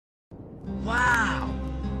Wow.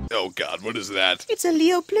 Oh God, what is that? It's a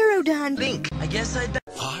Liopleurodon. Link, I guess I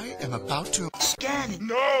I am about to scan it.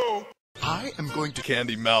 No! I am going to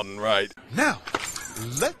Candy Mountain, right? now.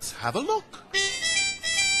 Let's have a look.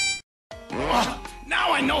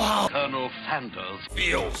 Now I know how Colonel Sanders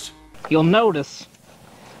feels. You'll notice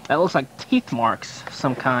that looks like teeth marks of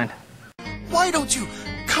some kind. Why don't you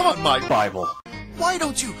come on my Bible? Why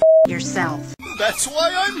don't you Yourself. That's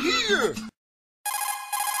why I'm here.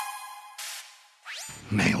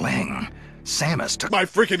 Mei Ling, Samus took My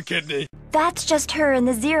freaking kidney. That's just her in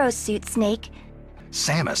the Zero suit, Snake.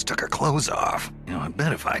 Samus took her clothes off. You know, I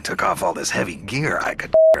bet if I took off all this heavy gear, I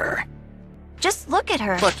could her. Just look at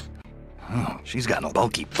her. But Oh, she's gotten a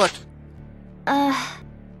bulky. but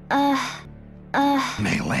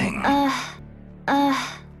Mei Ling.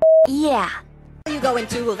 Yeah. You go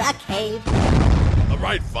into the cave.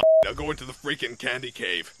 Alright, now go into the freaking candy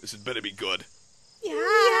cave. This had better be good.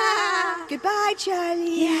 Yeah. Goodbye,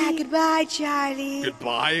 Charlie. Yeah, goodbye, Charlie.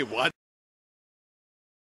 Goodbye? What?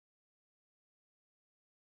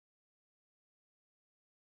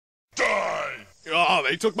 Die! Oh,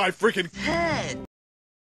 they took my freaking...